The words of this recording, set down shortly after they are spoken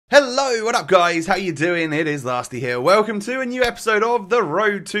Hello, what up guys? How you doing? It is Lasty here. Welcome to a new episode of The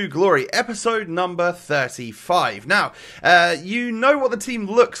Road to Glory, episode number 35. Now, you know what the team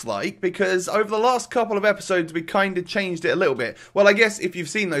looks like because over the last couple of episodes we kind of changed it a little bit. Well, I guess if you've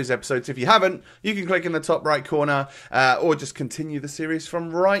seen those episodes, if you haven't, you can click in the top right corner or just continue the series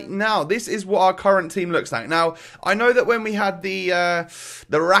from right now. This is what our current team looks like. Now, I know that when we had the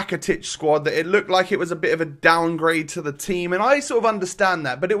Rakitic squad that it looked like it was a bit of a downgrade to the team, and I sort of understand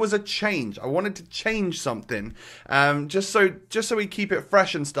that, but it was a change. I wanted to change something, just so we keep it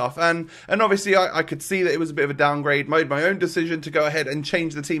fresh and stuff. And obviously, I could see that it was a bit of a downgrade. Made my own decision to go ahead and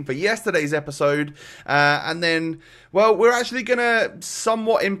change the team for yesterday's episode, and then, well, we're actually gonna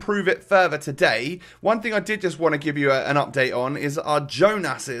somewhat improve it further today. One thing I did just want to give you an update on is our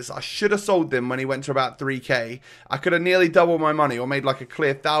Jonas's. I should have sold them when he went to about 3k. I could have nearly doubled my money or made like a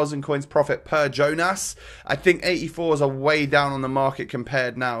clear 1,000 coins profit per Jonas. I think 84s are way down on the market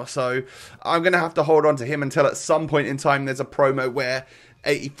compared now. So I'm going to have to hold on to him until at some point in time there's a promo where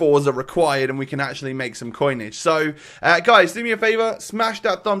 84s are required and we can actually make some coinage. So guys, do me a favor, smash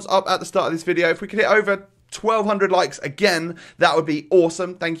that thumbs up at the start of this video. If we could hit over 1,200 likes again, that would be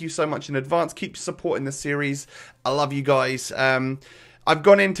awesome. Thank you so much in advance. Keep supporting the series. I love you guys. I've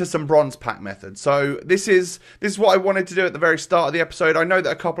gone into some bronze pack methods. So this is what I wanted to do at the very start of the episode. I know that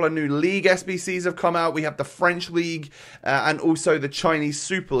a couple of new league SBCs have come out. We have the French League and also the Chinese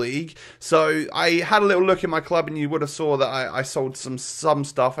Super League. So I had a little look in my club and you would have saw that I sold some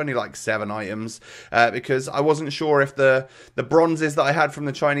stuff, only like 7 items, because I wasn't sure if the bronzes that I had from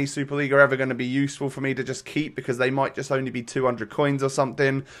the Chinese Super League are ever going to be useful for me to just keep because they might just only be 200 coins or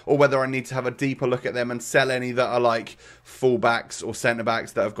something, or whether I need to have a deeper look at them and sell any that are like fullbacks or centre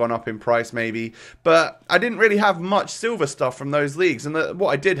backs that have gone up in price maybe. But I didn't really have much silver stuff from those leagues, and what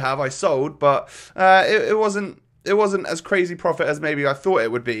I did have I sold, but it wasn't as crazy profit as maybe I thought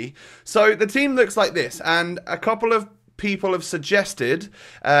it would be. So the team looks like this, and a couple of people have suggested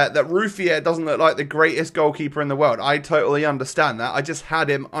that Ruffier doesn't look like the greatest goalkeeper in the world. I totally understand that. I just had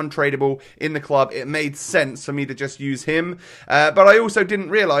him untradeable in the club. It made sense for me to just use him. But I also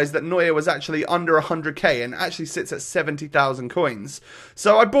didn't realise that Neuer was actually under 100k and actually sits at 70,000 coins.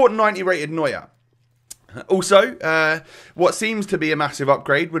 So I bought 90 rated Neuer. Also, what seems to be a massive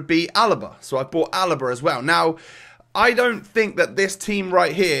upgrade would be Alaba. So I bought Alaba as well. Now, I don't think that this team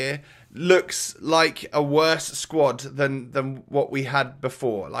right here looks like a worse squad than what we had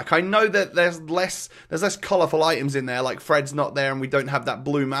before. Like, I know that there's less colourful items in there, like Fred's not there and we don't have that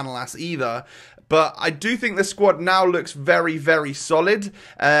blue Manolas either. But I do think the squad now looks very, very solid.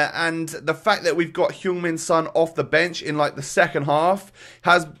 And the fact that we've got Heung-min Son off the bench in like the second half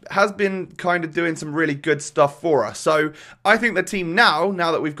has been kind of doing some really good stuff for us. So I think the team now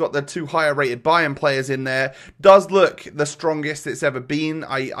that we've got the 2 higher rated Bayern players in there, does look the strongest it's ever been,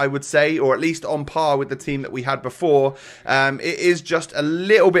 I would say, or at least on par with the team that we had before. It is just a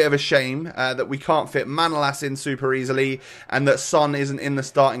little bit of a shame that we can't fit Manolas in super easily and that Son isn't in the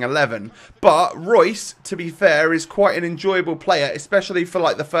starting 11. But Reus, to be fair, is quite an enjoyable player, especially for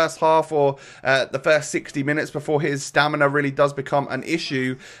like the first half or the first 60 minutes before his stamina really does become an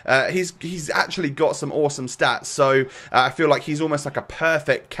issue. He's actually got some awesome stats, so I feel like he's almost like a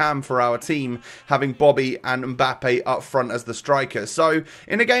perfect cam for our team, having Bobby and Mbappe up front as the strikers. So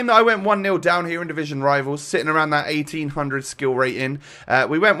in a game that I went 1-0 down here in Division Rivals, sitting around that 1800 skill rating,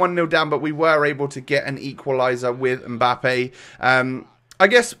 we went 1-0 down, but we were able to get an equaliser with Mbappe. I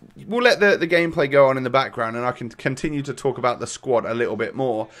guess we'll let the gameplay go on in the background and I can continue to talk about the squad a little bit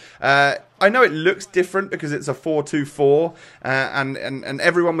more. I know it looks different because it's a 4-2-4 and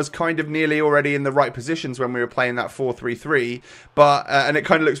everyone was kind of nearly already in the right positions when we were playing that 4-3-3, but and it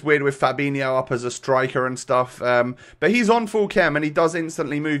kind of looks weird with Fabinho up as a striker and stuff, but he's on full chem and he does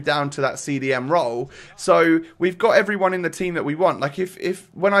instantly move down to that CDM role. So we've got everyone in the team that we want. Like if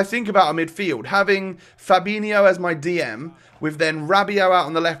when I think about a midfield, having Fabinho as my DM with then Rabiot out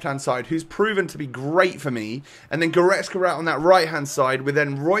on the left-hand side, who's proven to be great for me, and then Goretzka out on that right-hand side with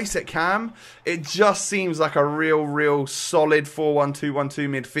then Reus at cam, it just seems like a real solid 4-1-2-1-2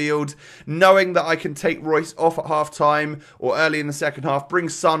 midfield, knowing that I can take Reus off at half-time or early in the second half, bring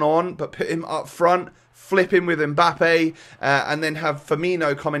Son on, but put him up front, flip him with Mbappe, and then have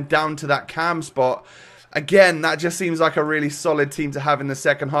Firmino coming down to that cam spot. Again, that just seems like a really solid team to have in the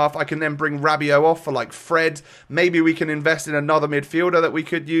second half. I can then bring Rabiot off for like Fred. Maybe we can invest in another midfielder that we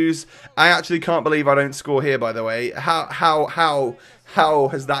could use. I actually can't believe I don't score here, by the way. How How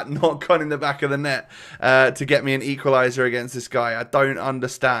has that not gone in the back of the net to get me an equaliser against this guy? I don't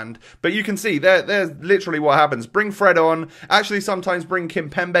understand. But you can see, there's literally what happens. Bring Fred on. Actually, sometimes bring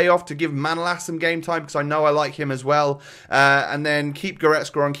Kimpembe off to give Manolas some game time, because I know I like him as well. And then keep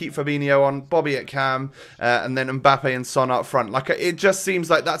Goretzka on, keep Fabinho on, Bobby at cam, and then Mbappe and Son up front. Like, it just seems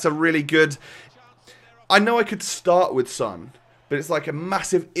like that's a really good... I know I could start with Son, but it's like a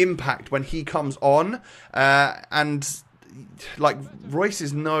massive impact when he comes on, and... like, Reus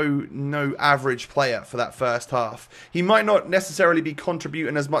is no average player for that first half. He might not necessarily be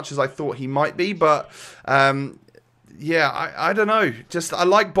contributing as much as I thought he might be, but yeah, I don't know. Just, I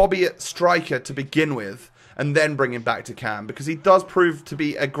like Bobby at striker to begin with, and then bring him back to cam, because he does prove to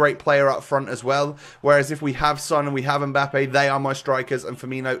be a great player up front as well. Whereas if we have Son and we have Mbappe, they are my strikers, and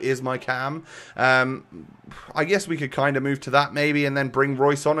Firmino is my cam. I guess we could kind of move to that maybe, and then bring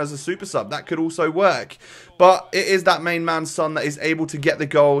Reus on as a super sub. That could also work. But it is that main man Son that is able to get the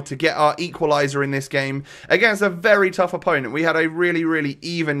goal, to get our equaliser in this game against a very tough opponent. We had a really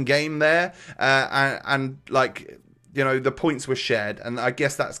even game there, and like... you know, the points were shared, and I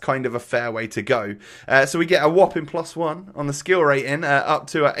guess that's kind of a fair way to go. So we get a whopping +1 on the skill rating, up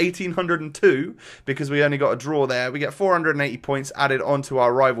to 1,802, because we only got a draw there. We get 480 points added onto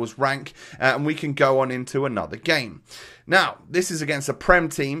our rival's rank, and we can go on into another game. Now, this is against a Prem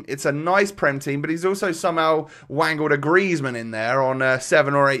team. It's a nice Prem team, but he's also somehow wangled a Griezmann in there on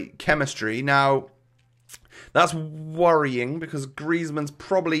 7 or 8 chemistry. Now... that's worrying, because Griezmann's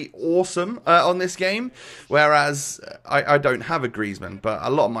probably awesome on this game, whereas I don't have a Griezmann, but a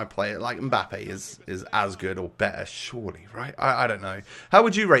lot of my players, like Mbappe, is as good or better, surely, right? I don't know. How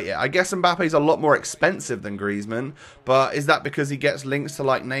would you rate it? I guess Mbappe's a lot more expensive than Griezmann, but is that because he gets links to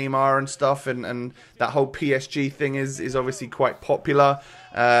like Neymar and stuff, and that whole PSG thing is obviously quite popular?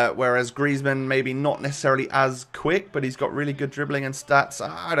 Whereas Griezmann maybe not necessarily as quick, but he's got really good dribbling and stats.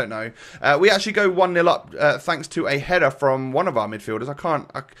 I don't know. We actually go 1-0 up thanks to a header from one of our midfielders.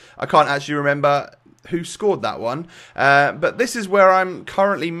 I can't actually remember who scored that one. But this is where I'm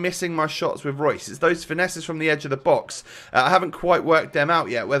currently missing my shots with Reus. It's those finesses from the edge of the box. I haven't quite worked them out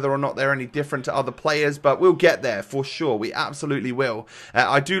yet, whether or not they're any different to other players, but we'll get there for sure. We absolutely will.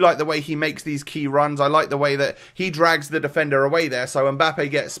 I do like the way he makes these key runs. I like the way that he drags the defender away there, so Mbappe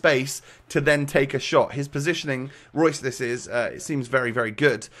gets space to then take a shot. His positioning, Reus it seems very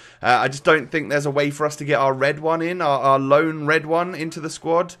good. I just don't think there's a way for us to get our red one in, our lone red one into the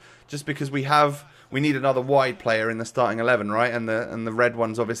squad, just because we need another wide player in the starting 11, right? And the red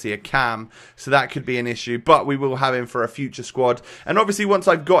one's obviously a cam, so that could be an issue. But we will have him for a future squad. And obviously, once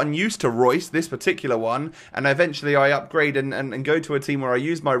I've gotten used to Reus, this particular one, and eventually I upgrade and go to a team where I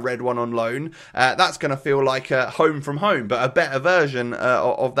use my red one on loan, that's going to feel like home from home, but a better version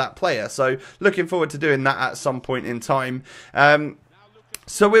of that player. So looking forward to doing that at some point in time.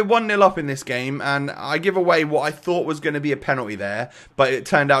 So we're 1-0 up in this game, and I give away what I thought was going to be a penalty there, but it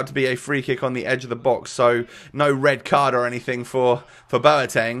turned out to be a free kick on the edge of the box, so no red card or anything for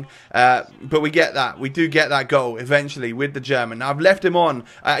Boateng. But we get that. We do get that goal eventually with the German. Now, I've left him on.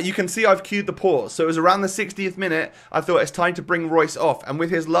 You can see I've queued the pause, so it was around the 60th minute. I thought it's time to bring Reus off, and with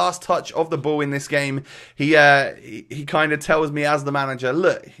his last touch of the ball in this game, he kind of tells me as the manager,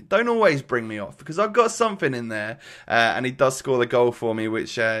 look, don't always bring me off, because I've got something in there, and he does score the goal for me,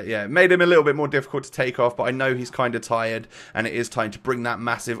 which made him a little bit more difficult to take off, but I know he's kind of tired, and it is time to bring that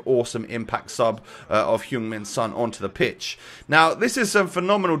massive, awesome impact sub of Heung-min Son onto the pitch. Now, this is some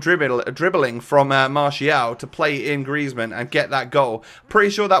phenomenal dribbling from Martial to play in Griezmann and get that goal.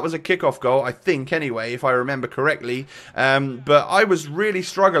 Pretty sure that was a kickoff goal, I think, anyway, if I remember correctly. But I was really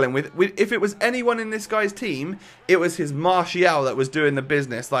struggling with if it was anyone in this guy's team, it was his Martial that was doing the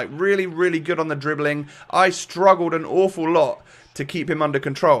business. Like, really good on the dribbling. I struggled an awful lot to keep him under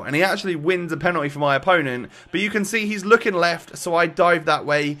control, and he actually wins a penalty for my opponent, but you can see he's looking left, so I dive that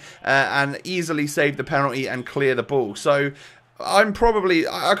way and easily save the penalty and clear the ball. So I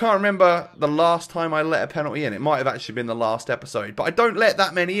can't remember the last time I let a penalty in. It might have actually been the last episode, but I don't let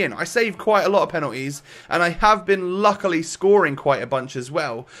that many in. I save quite a lot of penalties, and I have been luckily scoring quite a bunch as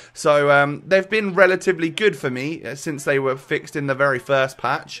well. So they've been relatively good for me since they were fixed in the very first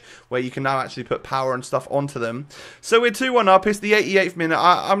patch, where you can now actually put power and stuff onto them. So we're 2-1 up. It's the 88th minute.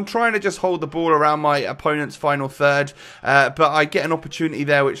 I'm trying to just hold the ball around my opponent's final third, but I get an opportunity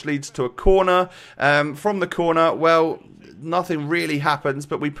there which leads to a corner. From the corner, well, nothing really happens,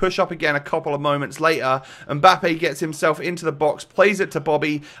 but we push up again a couple of moments later. Mbappe gets himself into the box, plays it to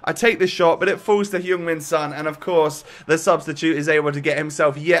Bobby. I take the shot, but it falls to Heung-min Son, and of course, the substitute is able to get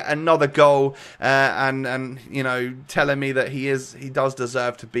himself yet another goal, and you know, telling me that he does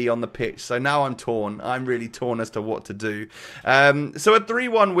deserve to be on the pitch. So now I'm torn. I'm really torn as to what to do. So a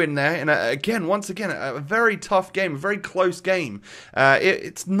 3-1 win there, and once again, a very tough game, a very close game.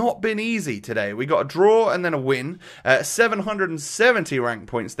 It's not been easy today. We got a draw and then a win. 770 rank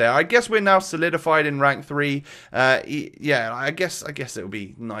points there. I guess we're now solidified in rank 3. Yeah, I guess it'll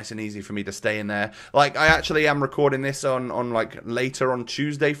be nice and easy for me to stay in there. Like, I actually am recording this on like later on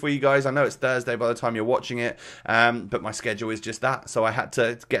Tuesday for you guys. I know it's Thursday by the time you're watching it, but my schedule is just that, so I had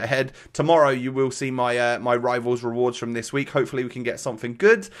to get ahead. Tomorrow you will see my my rivals rewards from this week. Hopefully we can get something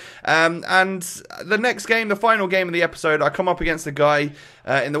good. And the next game, the final game of the episode, I come up against a guy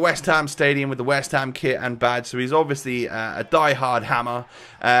in the West Ham Stadium with the West Ham kit and badge, so he's obviously a die-hard Hammer,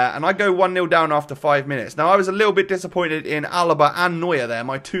 and I go 1-0 down after 5 minutes. Now, I was a little bit disappointed in Alaba and Neuer there,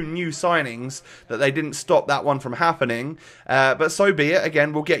 my two new signings, that they didn't stop that one from happening, but so be it.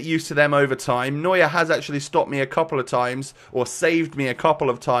 Again, we'll get used to them over time. Neuer has actually stopped me a couple of times, or saved me a couple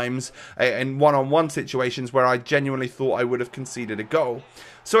of times in one-on-one situations where I genuinely thought I would have conceded a goal.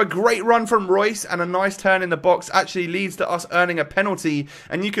 So a great run from Reus and a nice turn in the box actually leads to us earning a penalty,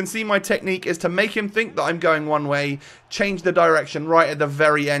 and you can see my technique is to make him think that I'm going one way, change the direction right at the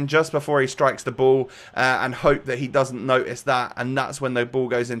very end just before he strikes the ball, and hope that he doesn't notice that, and that's when the ball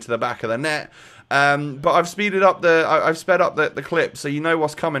goes into the back of the net. But I've sped up the clip, so you know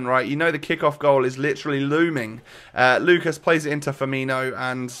what's coming, right? You know the kickoff goal is literally looming. Lucas plays it into Firmino,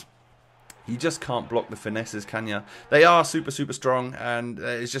 and you just can't block the finesses, can you? They are super, super strong, and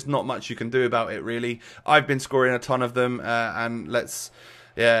there's just not much you can do about it, really. I've been scoring a ton of them, and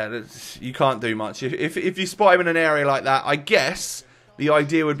you can't do much. If you spot him in an area like that, I guess the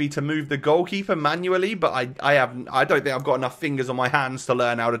idea would be to move the goalkeeper manually, but I don't think I've got enough fingers on my hands to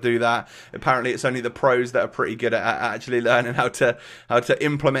learn how to do that. Apparently, it's only the pros that are pretty good at actually learning how to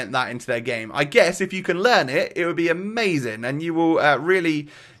implement that into their game. I guess if you can learn it, it would be amazing, and you will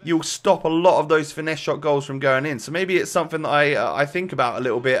you'll stop a lot of those finesse shot goals from going in. So maybe it's something that I think about a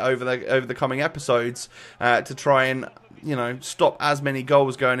little bit over the coming episodes to try and, you know, stop as many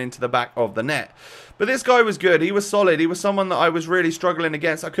goals going into the back of the net. But this guy was good. He was solid. He was someone that I was really struggling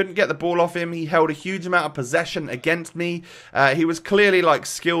against. I couldn't get the ball off him. He held a huge amount of possession against me. He was clearly like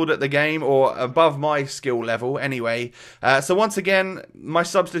skilled at the game, or above my skill level anyway. So once again, my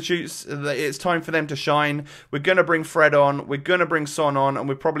substitutes, it's time for them to shine. We're going to bring Fred on. We're going to bring Son on. And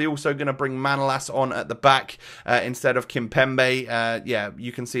we're probably also going to bring Manolas on at the back instead of Kimpembe. Yeah,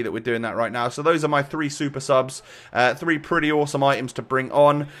 you can see that we're doing that right now. So those are my 3 super subs. 3 pretty awesome items to bring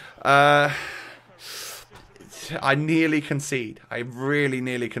on. I nearly concede. I really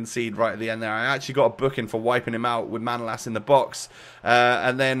nearly concede right at the end there. I actually got a booking for wiping him out with Manolas in the box.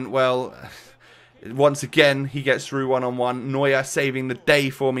 And then, well, once again, he gets through one-on-one. Neuer saving the day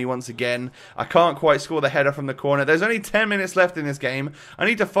for me once again. I can't quite score the header from the corner. There's only 10 minutes left in this game. I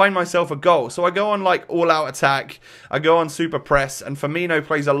need to find myself a goal. So I go on like all-out attack. I go on super press. And Firmino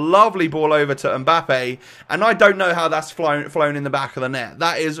plays a lovely ball over to Mbappe. And I don't know how that's flown in the back of the net.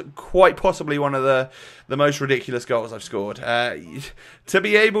 That is quite possibly one of the most ridiculous goals I've scored. To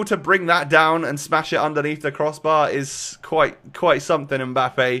be able to bring that down and smash it underneath the crossbar is quite something,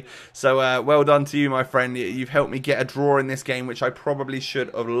 Mbappe. So well done to you, my friend. You've helped me get a draw in this game, which I probably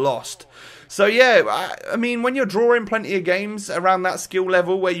should have lost. So yeah, I mean, when you're drawing plenty of games around that skill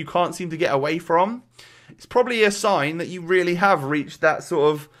level where you can't seem to get away from, it's probably a sign that you really have reached that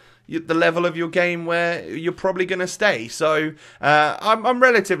sort of the level of your game where you're probably going to stay. So I'm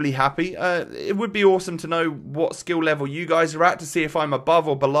relatively happy. It would be awesome to know what skill level you guys are at to see if I'm above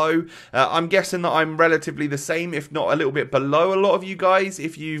or below. I'm guessing that I'm relatively the same, if not a little bit below a lot of you guys.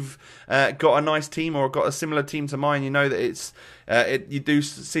 If you've got a nice team or got a similar team to mine, you know that it's you do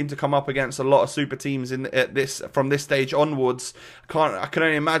seem to come up against a lot of super teams from this stage onwards. I can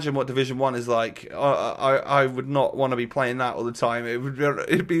only imagine what Division 1 is like. I would not want to be playing that all the time.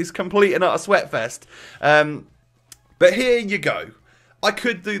 It'd be complete and utter sweat fest. But here you go. I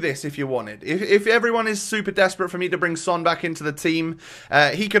could do this if you wanted. If everyone is super desperate for me to bring Son back into the team,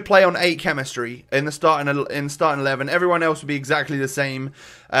 he could play on 8 chemistry in the starting 11. Everyone else would be exactly the same.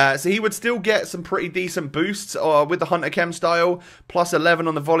 So he would still get some pretty decent boosts with the Hunter Chem style. Plus 11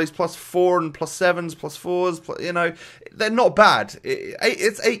 on the volleys, plus 4 and plus 7s, plus 4s. You know, they're not bad.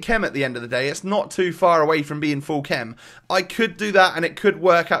 It's 8 chem at the end of the day. It's not too far away from being full chem. I could do that and it could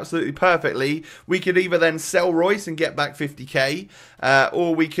work absolutely perfectly. We could either then sell Reus and get back 50k.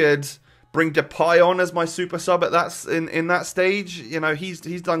 Or we could bring Depay on as my super sub at that in that stage. You know, he's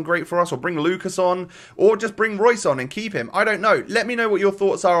done great for us. Or bring Lucas on, or just bring Reus on and keep him. I don't know. Let me know what your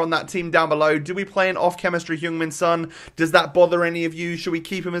thoughts are on that team down below. Do we play an off chemistry Heung-min Son? Does that bother any of you? Should we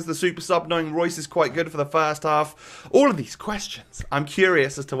keep him as the super sub, knowing Reus is quite good for the first half? All of these questions. I'm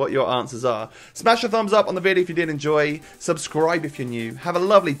curious as to what your answers are. Smash a thumbs up on the video if you did enjoy. Subscribe if you're new. Have a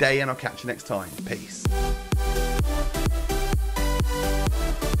lovely day, and I'll catch you next time. Peace.